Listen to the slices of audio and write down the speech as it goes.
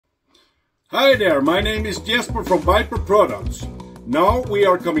Hi there, my name is Jesper from Viper Products. Now we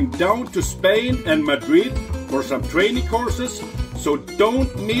are coming down to Spain and Madrid for some training courses, so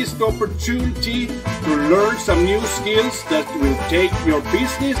don't miss the opportunity to learn some new skills that will take your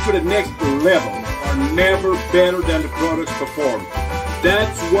business to the next level. Are never better than the products perform.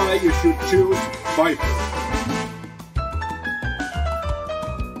 That's why you should choose Viper.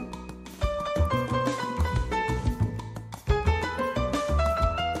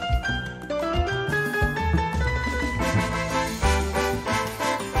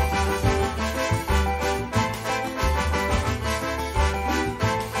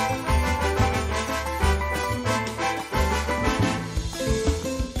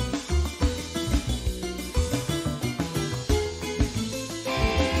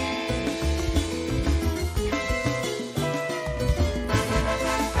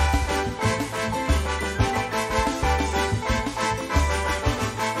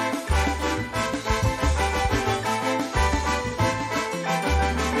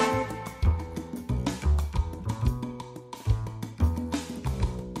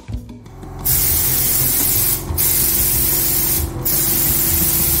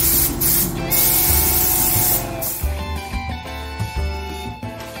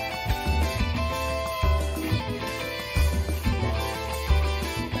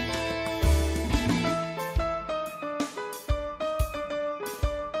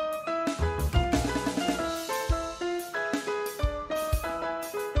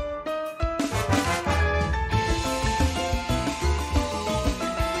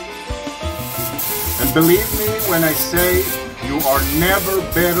 And believe me when I say you are never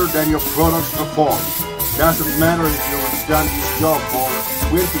better than your products perform. Doesn't matter if you've done this job for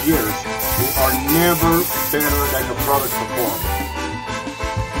 20 years, you are never better than your products perform.